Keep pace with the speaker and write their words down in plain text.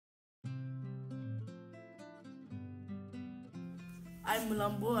I'm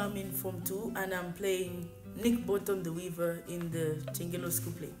Mulambo, I'm in Form 2 and I'm playing Nick Bottom the Weaver in the Chengelo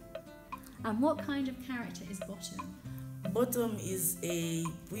School play. And what kind of character is Bottom? Bottom is a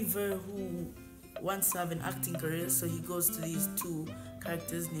weaver who wants to have an acting career, so he goes to these two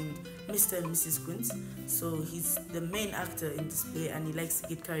characters named Mr. and Mrs. Quince. So he's the main actor in this play and he likes to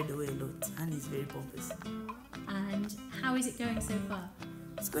get carried away a lot and he's very pompous. And how is it going so far?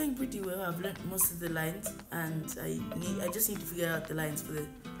 It's going pretty well. I've learned most of the lines and I just need to figure out the lines for the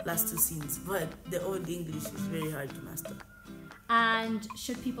last two scenes, but the old English is very hard to master. And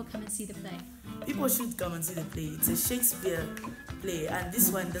should people come and see the play? People should come and see the play. It's a Shakespeare play and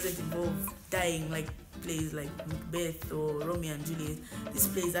this one doesn't involve dying like plays like Macbeth or Romeo and Juliet. This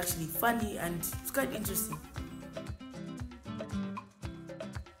play is actually funny and it's quite interesting.